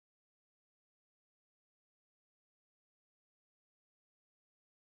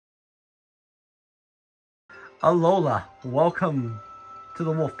Alola, welcome to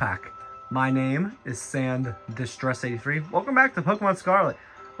the wolf pack. My name is Sand Distress 83. Welcome back to Pokemon Scarlet.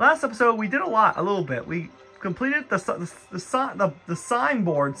 Last episode we did a little bit. We completed the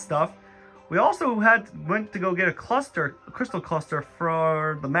signboard stuff. We also went to go get a crystal cluster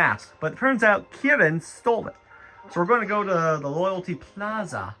for the mask, but it turns out Kieran stole it. So we're going to go to the Loyalty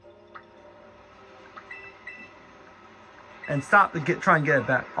Plaza and try and get it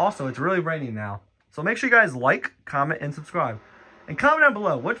back. Also, it's really raining now. So make sure you guys like, comment, and subscribe. And comment down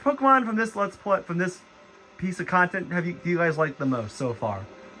below, which Pokemon from this piece of content do you guys like the most so far?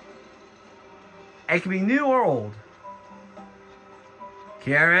 It can be new or old.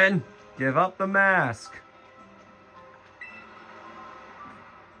 Karen, give up the mask.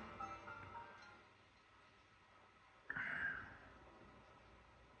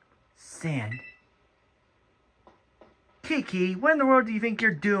 Sand. Kiki, what in the world do you think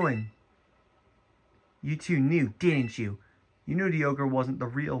you're doing? You two knew, didn't you? You knew the ogre wasn't the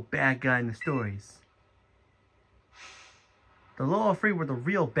real bad guy in the stories. The Loyal Free were the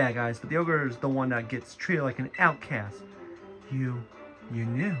real bad guys, but the ogre is the one that gets treated like an outcast. You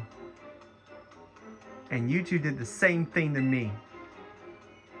knew. And you two did the same thing to me.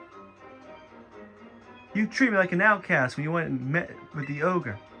 You treated me like an outcast when you went and met with the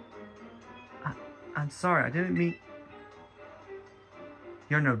ogre. I'm sorry, I didn't mean...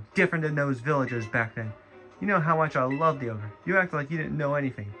 You're no different than those villagers back then. You know how much I love the ogre. You acted like you didn't know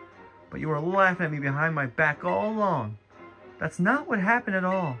anything. But you were laughing at me behind my back all along. That's not what happened at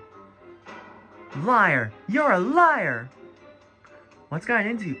all. Liar! You're a liar! What's gotten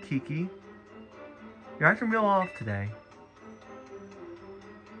into you, Kiki? You're acting real off today.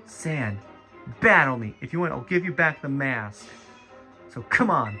 Sand, battle me. If you want, I'll give you back the mask. So come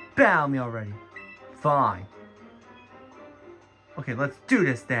on, battle me already. Fine. Okay, let's do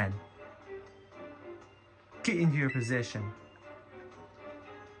this then. Get into your position.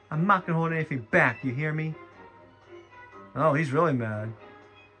 I'm not gonna hold anything back, you hear me? Oh, he's really mad.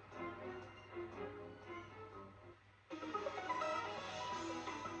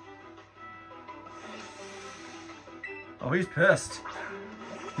 Oh, he's pissed.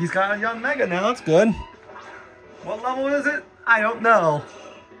 He's got a young Mega now, that's good. What level is it? I don't know.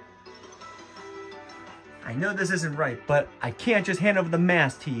 I know this isn't right, but I can't just hand over the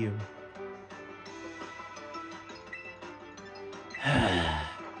mask to you.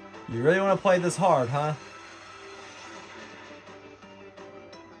 You really want to play this hard, huh?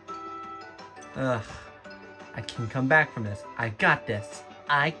 Ugh. I can come back from this. I got this.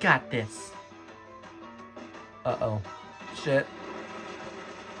 I got this. Uh-oh. Shit.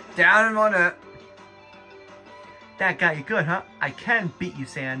 Down on it. That got you good, huh? I can beat you,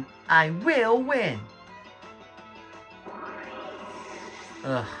 Sand. I will win.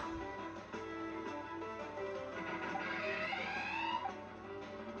 Ugh.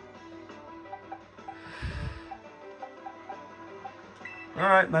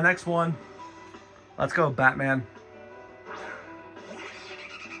 Alright, my next one. Let's go, Batman.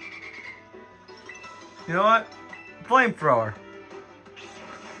 You know what? Flamethrower.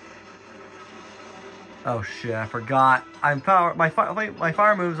 Oh shit, I forgot. My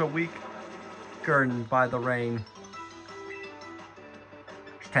fire moves are weaker by the rain.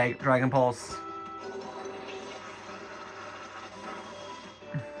 Take Dragon Pulse.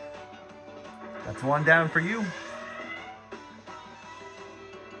 That's one down for you.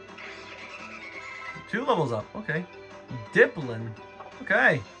 2 levels up. Okay. Diplin.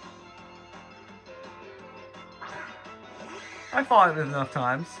 Okay. I fought it enough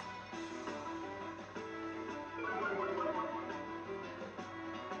times.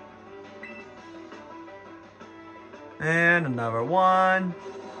 And another one.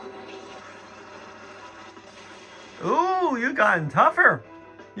 Ooh, you gotten tougher.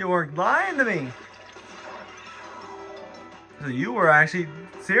 You weren't lying to me. So you were actually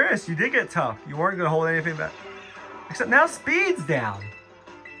serious. You did get tough. You weren't going to hold anything back. Except now speed's down.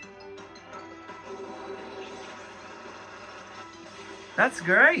 That's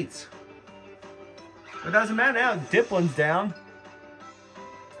great. It doesn't matter now. Diplin's down.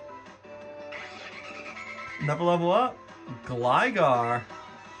 Another level up. Gligar.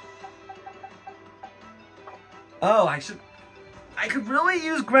 Oh, I could really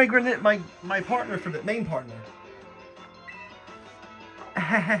use Gregor, my partner, for the main partner.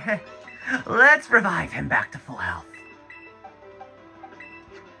 Let's revive him back to full health.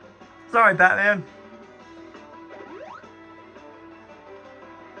 Sorry, Batman.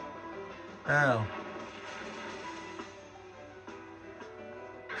 Oh.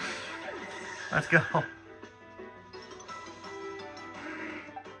 Let's go.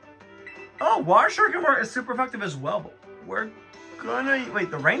 Oh, Water Shuriken is super effective as well, but we're gonna...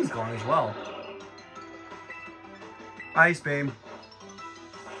 Wait, the rain's gone as well. Ice Beam.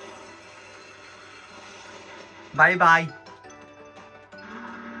 Bye-bye.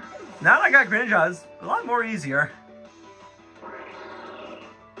 Now that I got Greninja, a lot more easier.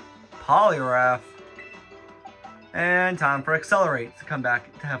 Poliwrath. And time for Accelerate to come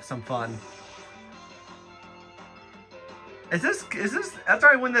back to have some fun. Is this after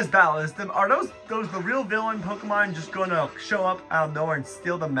I win this battle, are those the real villain Pokemon just gonna show up out of nowhere and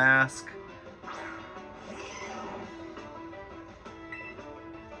steal the mask?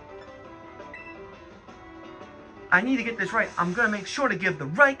 I need to get this right. I'm gonna make sure to give the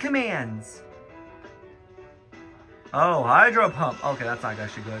right commands. Oh, Hydro Pump. Okay, that's not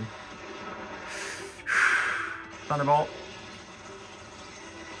actually good. Thunderbolt.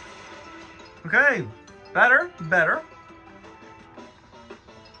 Okay, better.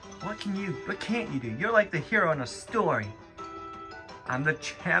 What can't you do? You're like the hero in a story. I'm the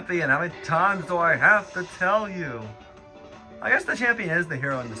champion. How many times do I have to tell you? I guess the champion is the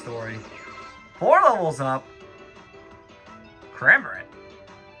hero in the story. 4 levels up. Cramorant.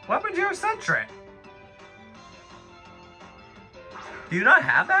 Weapon Geocentric. Do you not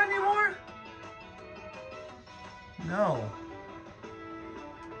have that anymore? No.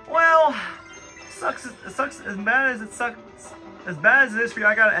 Well, sucks as bad as it sucks. As bad as it is for you,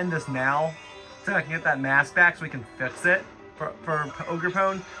 I gotta end this now so I can get that mask back so we can fix it for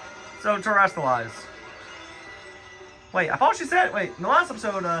Ogrepone. So Terrestrialize. Wait, I thought she said. Wait, in the last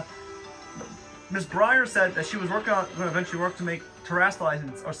episode, Miss Breyer said that she was going to eventually work to make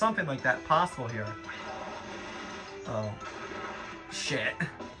Terrestrialize or something like that possible here. Oh, shit.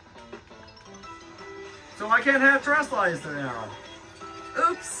 So I can't have Terrestrialize now.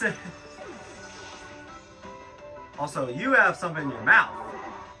 Oops. Also, you have something in your mouth.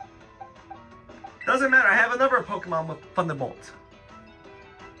 Doesn't matter, I have another Pokemon with Thunderbolt.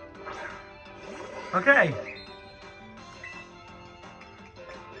 Okay.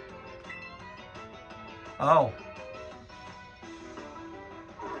 Oh.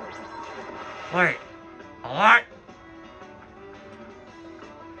 Wait. What?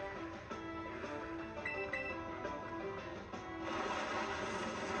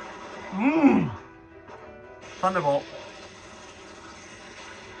 Thunderbolt.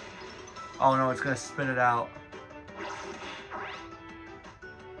 Oh no, it's gonna spit it out.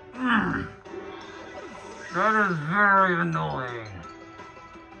 That is very annoying.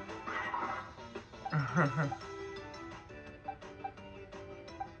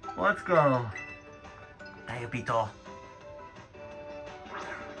 Let's go. Diabito.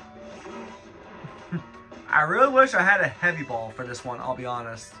 I really wish I had a heavy ball for this one, I'll be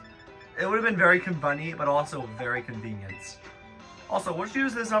honest. It would have been very funny, but also very convenient. Also, let's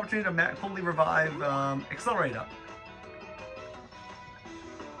use this opportunity to fully revive Accelerate up.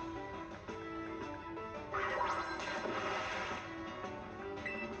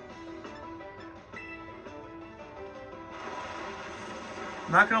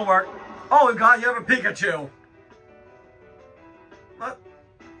 Not gonna work. Oh god, you have a Pikachu! What?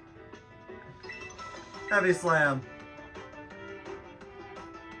 Heavy Slam.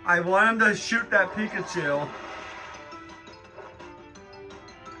 I want him to shoot that Pikachu.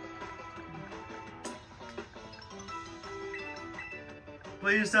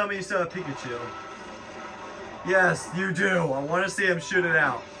 Please tell me you still have Pikachu. Yes, you do. I want to see him shoot it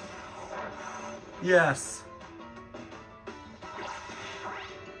out. Yes.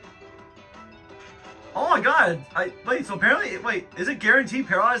 Oh my god! Wait. So apparently, is it guaranteed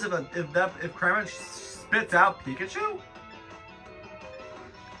paralyzed if Cramorant spits out Pikachu?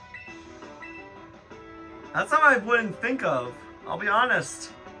 That's something I wouldn't think of. I'll be honest.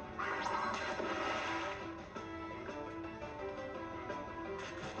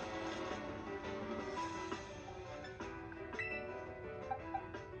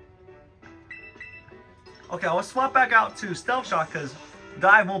 Okay, I'll swap back out to Stealth Shock because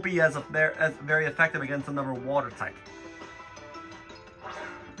Dive won't be as very effective against another water type.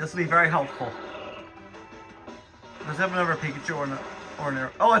 This will be very helpful. Does it have another Pikachu or not?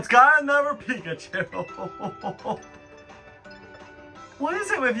 Oh, it's got another Pikachu! What is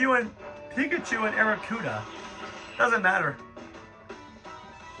it with you and Pikachu and Arrokuda? Doesn't matter.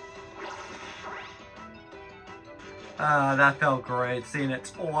 That felt great, seeing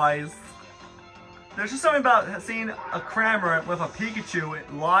it twice. There's just something about seeing a Cramorant with a Pikachu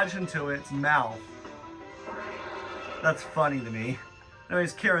lodged into its mouth. That's funny to me.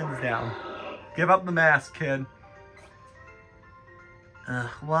 Anyways, Kieran's down. Give up the mask, kid.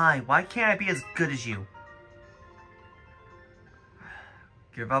 Why? Why can't I be as good as you?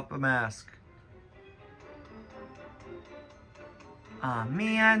 Give up the mask. Aw,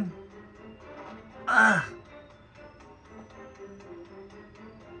 man. Ugh.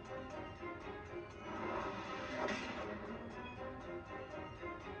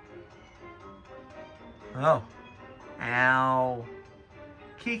 Oh. Ow.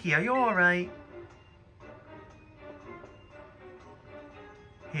 Kiki, are you alright?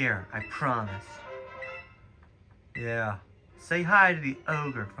 Here, I promise. Yeah. Say hi to the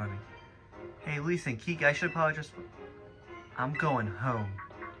ogre for me. Hey, Lisa and Kiki, I should probably just... I'm going home.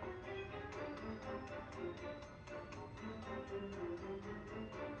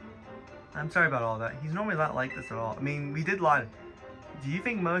 I'm sorry about all that. He's normally not like this at all. I mean, we did a lot. Do you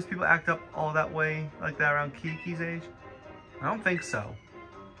think most people act up all that way, like that around Kiki's age? I don't think so.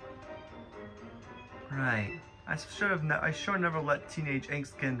 Right. I should never let teenage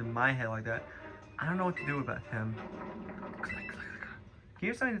angst get into my head like that. I don't know what to do about him. Can you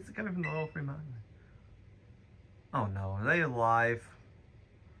hear something that's coming from the little free mountain? Oh no, are they alive?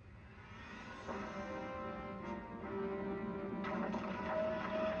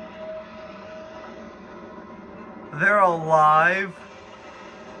 They're alive?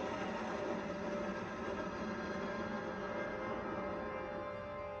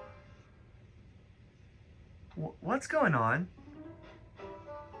 What's going on?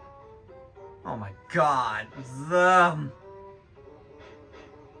 Oh my god, them.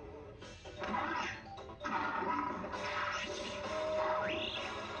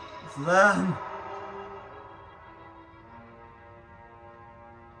 It's them.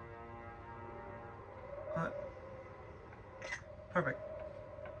 Perfect.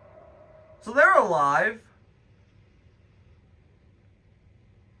 So they're alive.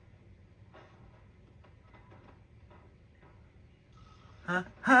 Huh?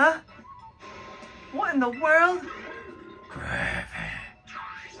 Huh? What in the world?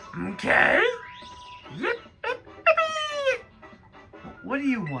 Okay. Yep. What do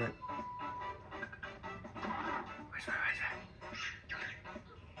you want?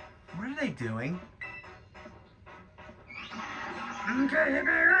 What are they doing?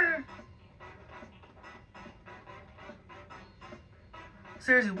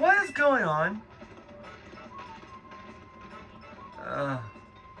 Seriously, what is going on?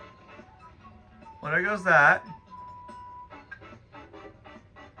 Well, there goes that.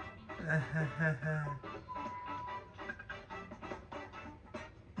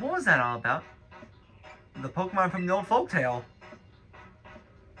 What was that all about? The Pokemon from the old folktale.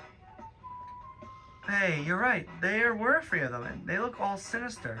 Hey, you're right. There were 3 of them, and they look all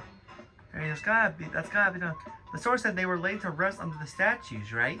sinister. Hey, that's gotta be done. The source said they were laid to rest under the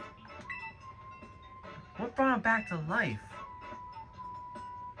statues, right? What brought them back to life?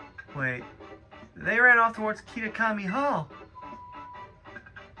 Wait, they ran off towards Kitakami Hall.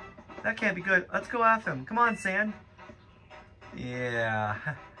 That can't be good. Let's go after them. Come on, Sand. Yeah.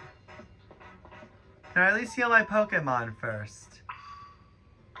 Can I at least heal my Pokemon first?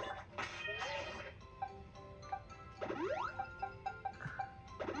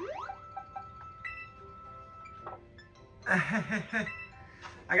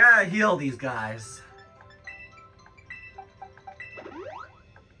 I gotta heal these guys.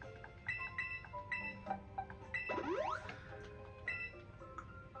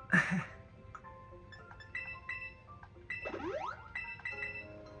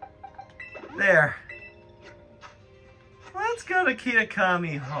 There. Let's go to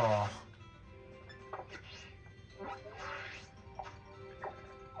Kitakami Hall.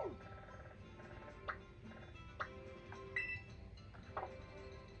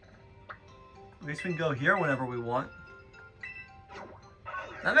 At least we can go here whenever we want.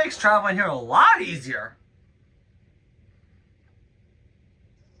 That makes traveling here a lot easier.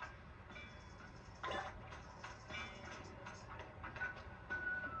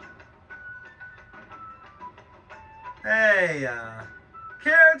 Hey,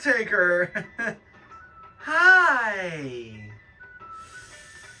 caretaker. Hi.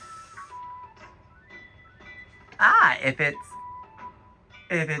 If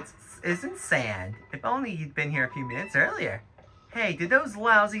it isn't Sand. If only you'd been here a few minutes earlier. Hey, did those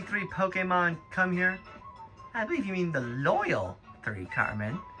lousy 3 Pokemon come here? I believe you mean the loyal 3,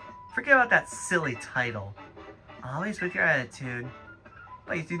 Carmen. Forget about that silly title. Always with your attitude.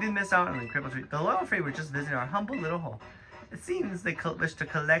 But you did miss out on the crippled tree. The loyal 3 were just visiting our humble little hole. It seems they wish to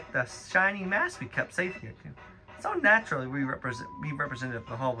collect the shiny mask we kept safe here too. So naturally, we representative of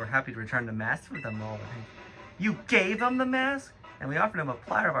the hall were happy to return the mask for them all. You gave them the mask? And we offered them a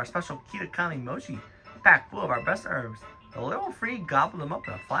platter of our special Kitakami mochi, packed full of our best herbs. The little 3 gobbled them up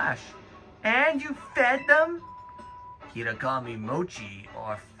in a flash. And you fed them? Kitakami mochi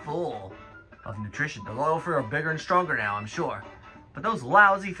are full of nutrition. The loyal 3 are bigger and stronger now, I'm sure. But those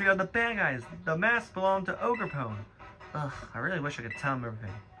lousy 3 other bad guys, the mask belonged to Ogrepone. Ugh, I really wish I could tell them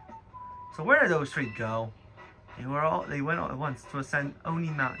everything. So where did those 3 go? They went all at once to ascend Oni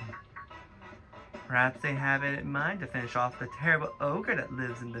Mountain. Perhaps they have it in mind to finish off the terrible ogre that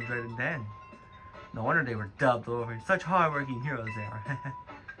lives in the dreaded den. No wonder they were dubbed over. Such hard-working heroes they are.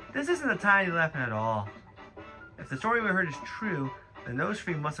 This isn't a time to be laughing at all. If the story we heard is true, then those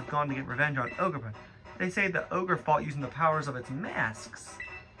 3 must have gone to get revenge on Ogrepone. They say the ogre fought using the powers of its masks.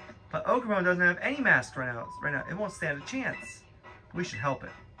 But Ogrepone doesn't have any masks right now. It won't stand a chance. We should help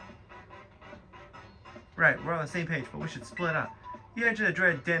it. Right, we're on the same page, but we should split up. You enter the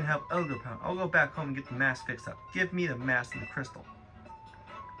dreaded den and help Ogrepone. I'll go back home and get the mask fixed up. Give me the mask and the crystal.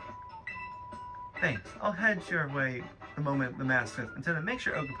 Thanks. I'll head your way the moment the mask fits. Until then, make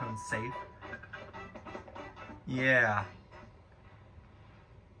sure Ogrepone's safe. Yeah.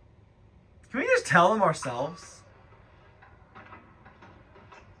 Can we just tell them ourselves?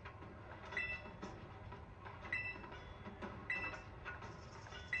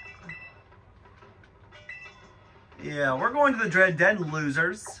 Yeah, we're going to the Dread Den,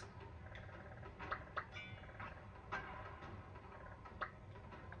 losers.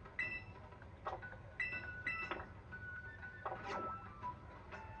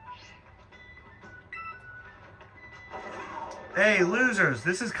 Hey, losers,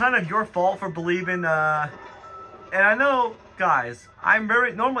 this is kind of your fault for believing, and I know, guys, I'm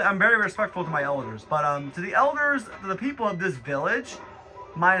very respectful to my elders, but, to the elders, to the people of this village,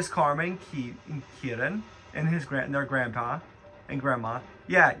 minus Carmen, Kieran, and their grandpa and grandma,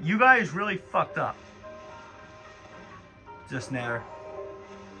 yeah, you guys really fucked up. Just now.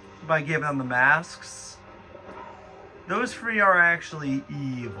 By giving them the masks. Those 3 are actually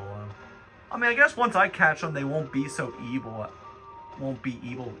evil. I mean, I guess once I catch them, they won't be so evil. Won't be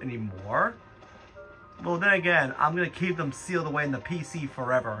evil anymore. Well, then again, I'm gonna keep them sealed away in the PC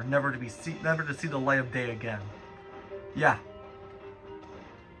forever, never to see the light of day again. Yeah,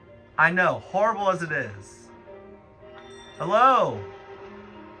 I know, horrible as it is. Hello,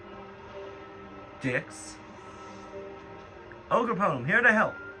 dicks. Ogrepone, I'm here to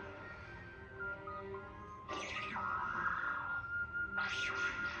help.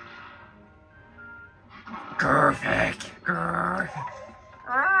 Perfect.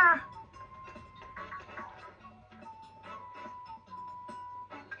 Ah.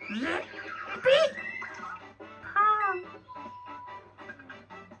 Yippee.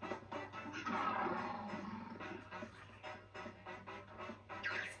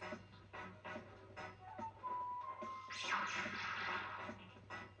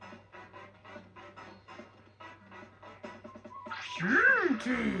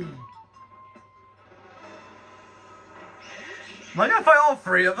 Am I gonna fight all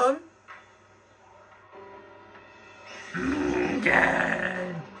 3 of them?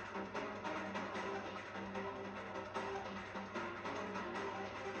 Okay.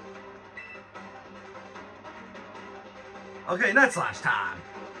 Okay, that's last time.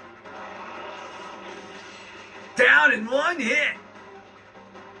 Down in 1 hit.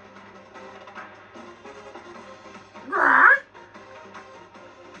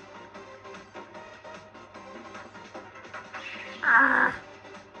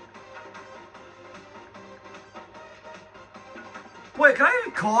 Wait, can I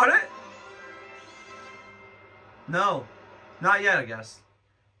even caught it? No, not yet, I guess.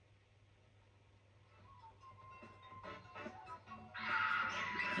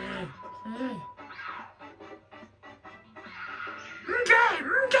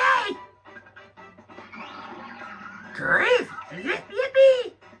 Okay. Grief!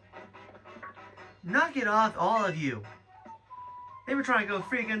 Yippee! Knock it off, all of you. They were trying to go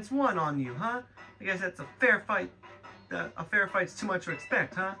 3 against 1 on you, huh? I guess that's a fair fight. A fair fight's too much to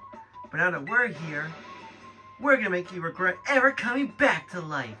expect, huh? But now that we're here, we're gonna make you regret ever coming back to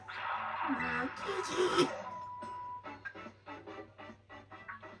life.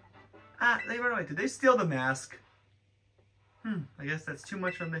 They run away. Did they steal the mask? I guess that's too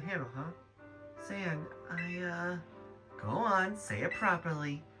much for them to handle, huh? Sand, go on, say it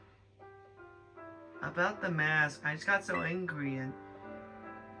properly. About the mask, I just got so angry and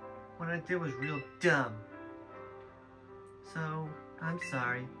what I did was real dumb. So, I'm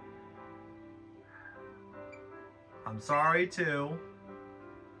sorry. I'm sorry too.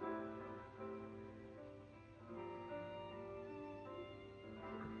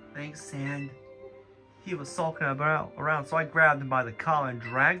 Thanks, Sand. He was sulking around, so I grabbed him by the collar and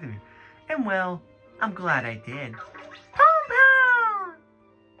dragged him here. And well, I'm glad I did.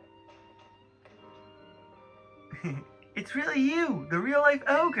 It's really you, the real-life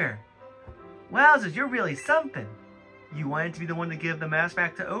ogre. Wowzers, you're really something. You wanted to be the one to give the mask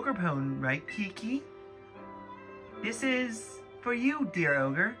back to Ogrepone, right, Kiki? This is for you, dear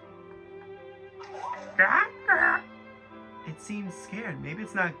Ogre. It seems scared. Maybe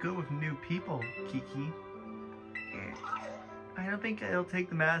it's not good with new people, Kiki. I don't think it'll take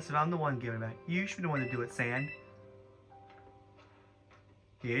the mask if I'm the one giving it back. You should be the one to do it, Sand.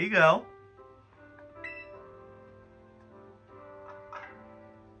 Here you go.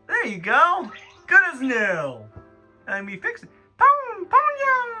 There you go. Good as new. And we fixed it.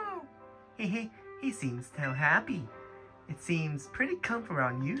 Ponyo! He seems so happy. It seems pretty comfortable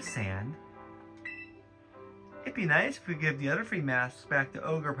around you, Sand. It'd be nice if we give the other 3 masks back to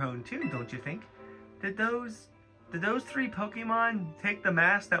Ogrepone too, don't you think? Did those 3 Pokemon take the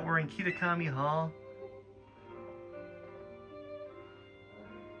masks that were in Kitakami Hall?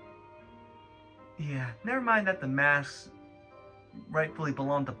 Yeah, never mind that the masks rightfully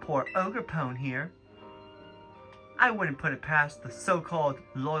belong to poor Ogrepone here. I wouldn't put it past the so-called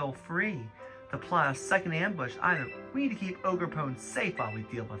Loyal Free to plot a second ambush either. We need to keep Ogrepone safe while we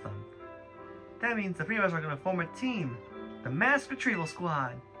deal with them. That means the 3 of us are going to form a team. The Mask Retrieval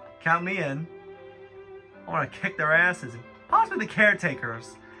Squad. Count me in. I want to kick their asses. Possibly the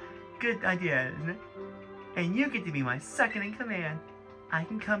caretakers. Good idea, isn't it? And you get to be my second in command. I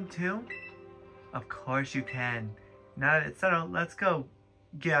can come too? Of course you can. Now that it's settled, let's go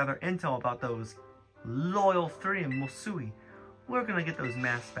gather intel about those Loyal 3 in Mosui. We're going to get those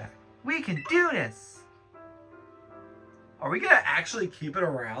masks back. We can do this! Are we going to actually keep it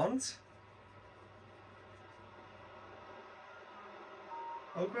around?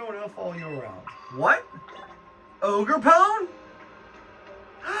 Ogrepone will follow you around. What? Ogrepone?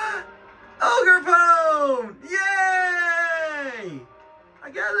 Ogrepone! Yay! I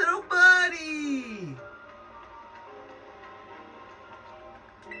got a little buddy!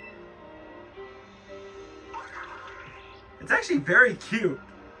 It's actually very cute.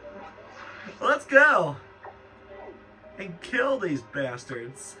 Let's go! And kill these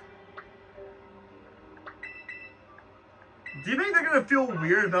bastards. Do you think they're gonna feel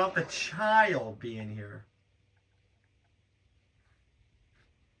weird about the child being here?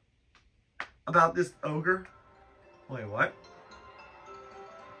 About this ogre? Wait, what?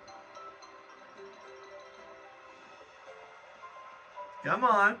 Come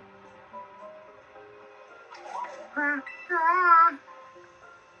on.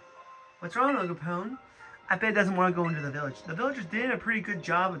 What's wrong, Ogrepone? I bet it doesn't want to go into the village. The villagers did a pretty good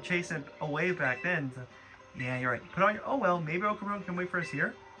job of chasing it away back then. So. Yeah, you're right. Put on your... Oh, well, maybe Ogrepone can wait for us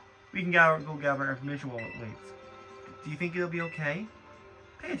here. We can go gather information while it waits. Do you think it'll be okay?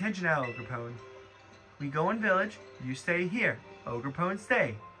 Pay attention now, Ogrepone. We go in village, you stay here. Ogrepone,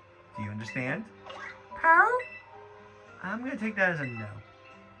 stay. Do you understand? How? I'm going to take that as a no.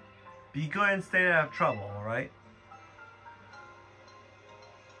 Be good and stay out of trouble, alright?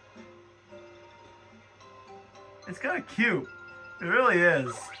 It's kind of cute. It really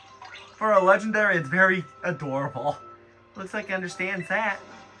is. For a legendary, it's very adorable. Looks like he understands that.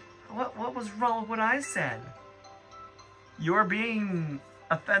 What was wrong with what I said? You're being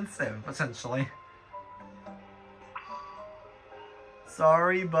offensive, essentially.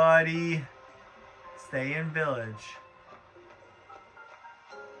 Sorry, buddy. Stay in village.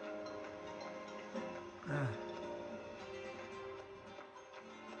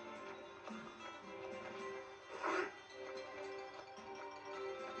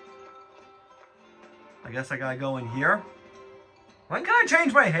 I guess I gotta go in here. When can I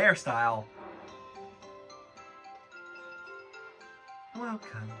change my hairstyle?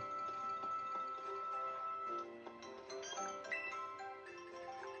 Welcome.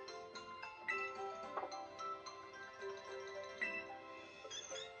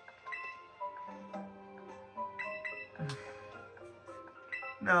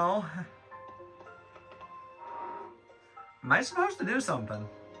 No. Am I supposed to do something?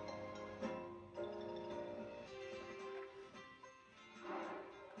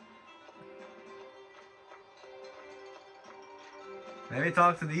 Maybe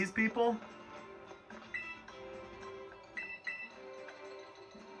talk to these people?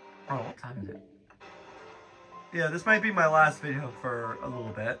 Oh, what time is it? Yeah, this might be my last video for a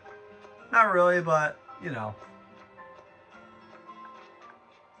little bit. Not really, but, you know.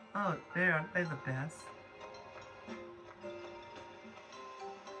 Oh, they're the best.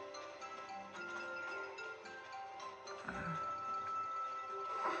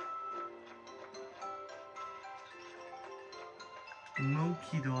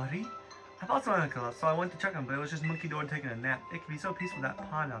 Monkidori? I thought someone would come up, so I went to check him, but it was just Monkidori taking a nap. It can be so peaceful, that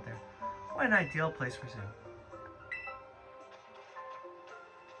pond out there. What an ideal place for zoo.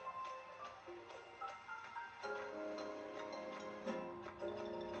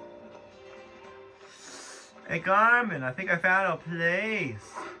 Hey Garmin, I think I found a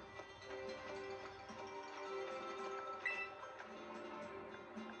place.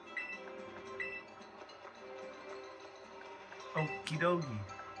 Okie dokie.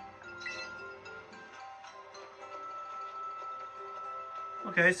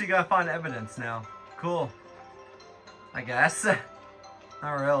 Okay, so you gotta find evidence now. Cool. I guess.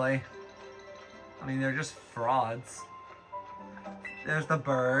 Not really. I mean, they're just frauds. There's the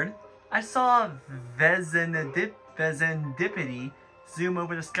bird. I saw Vezendipity zoom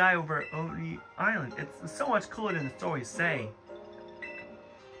over the sky over Oni Island. It's so much cooler than the stories say.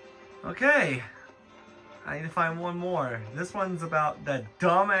 Okay. I need to find one more. This one's about the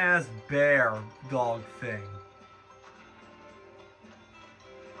dumbass bear dog thing.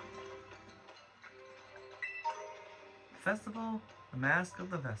 Festival? The Mask of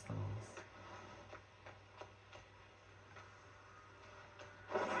the Festivals.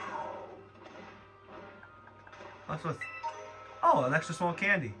 What's with? Oh, an extra small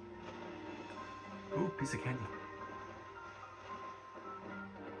candy. Ooh, piece of candy.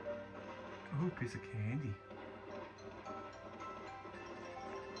 Ooh, piece of candy.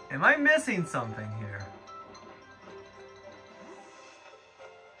 Am I missing something here?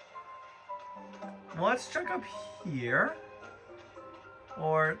 Well, let's check up here.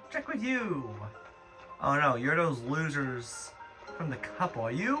 Or check with you. Oh no, you're those losers from the couple.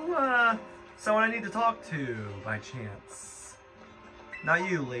 Are you, someone I need to talk to by chance? Not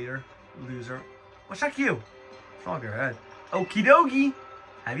you, later, loser. Well, check you. What's wrong with your head? Okie dokie.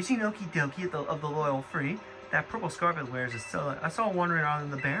 Have you seen Okie dokie of the Loyal Free? That purple Scarlet wears is so. I saw one wandering around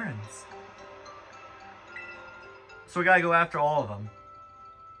in the Barrens. So we gotta go after all of them.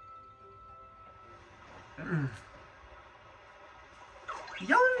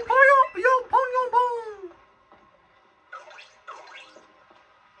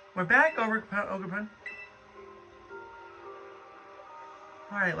 We're back, Ogrepun.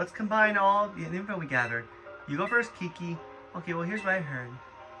 Alright, let's combine all the info we gathered. You go first, Kiki. Okay, well, here's what I heard.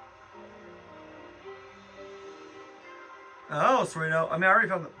 Oh, so we know. I mean, I already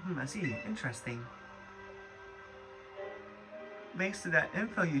found the. I see. Interesting. Thanks to that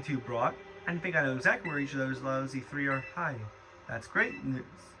info you two brought, I think I know exactly where each of those lousy three are hiding. That's great news.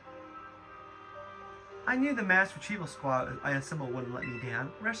 I knew the mass retrieval squad I assembled wouldn't let me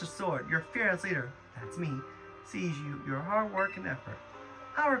down. Rest assured, your fearless leader, that's me, sees your hard work and effort.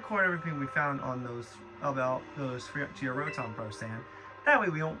 I'll record everything we found on those to your Rotom Pro stand. That way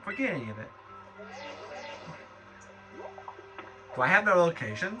we won't forget any of it. Do I have their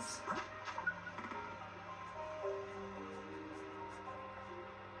locations?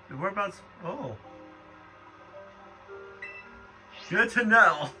 Whereabouts? Oh. Good to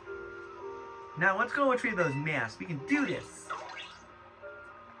know. Now let's go retrieve those masks. We can do this.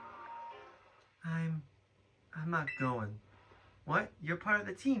 I'm not going. What? You're part of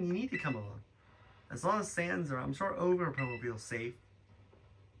the team. You need to come along. As long as Sans are, I'm sure Ogrepun will feel safe.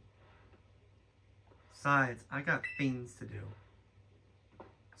 Besides, I got things to do.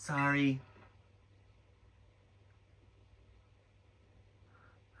 Sorry.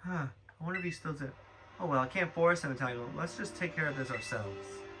 Huh. I wonder if he still did. Oh well, I can't force him to tell you. Let's just take care of this ourselves.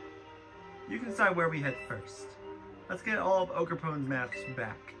 You can decide where we head first. Let's get all of Ogrepun's masks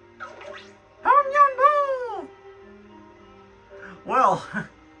back. Well,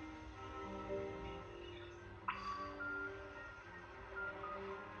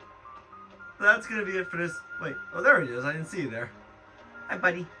 that's gonna be it for this. Wait, oh there he is. I didn't see you there. Hi,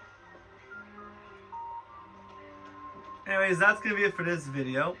 buddy. Anyways, that's gonna be it for this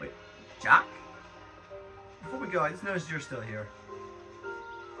video. Wait, Jock? Before we go, I just noticed you're still here.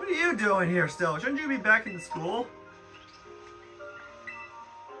 What are you doing here still? Shouldn't you be back in school?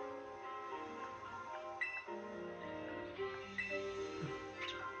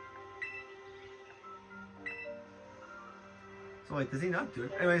 So wait, does he not do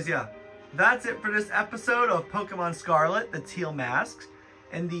it? Anyways, yeah. That's it for this episode of Pokemon Scarlet, the Teal Masks.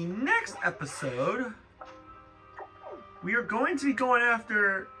 In the next episode, we are going to be going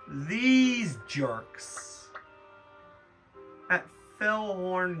after these jerks at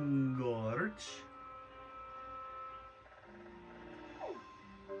Fellhorn Gorge.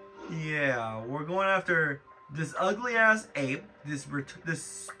 Yeah, we're going after this ugly ass ape, this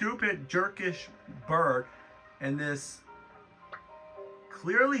stupid jerkish bird, and this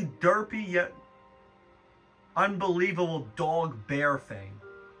clearly derpy yet unbelievable dog bear thing.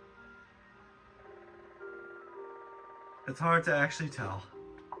 It's hard to actually tell.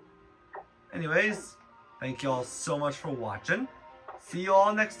 Anyways, thank you all so much for watching. See you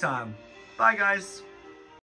all next time. Bye, guys.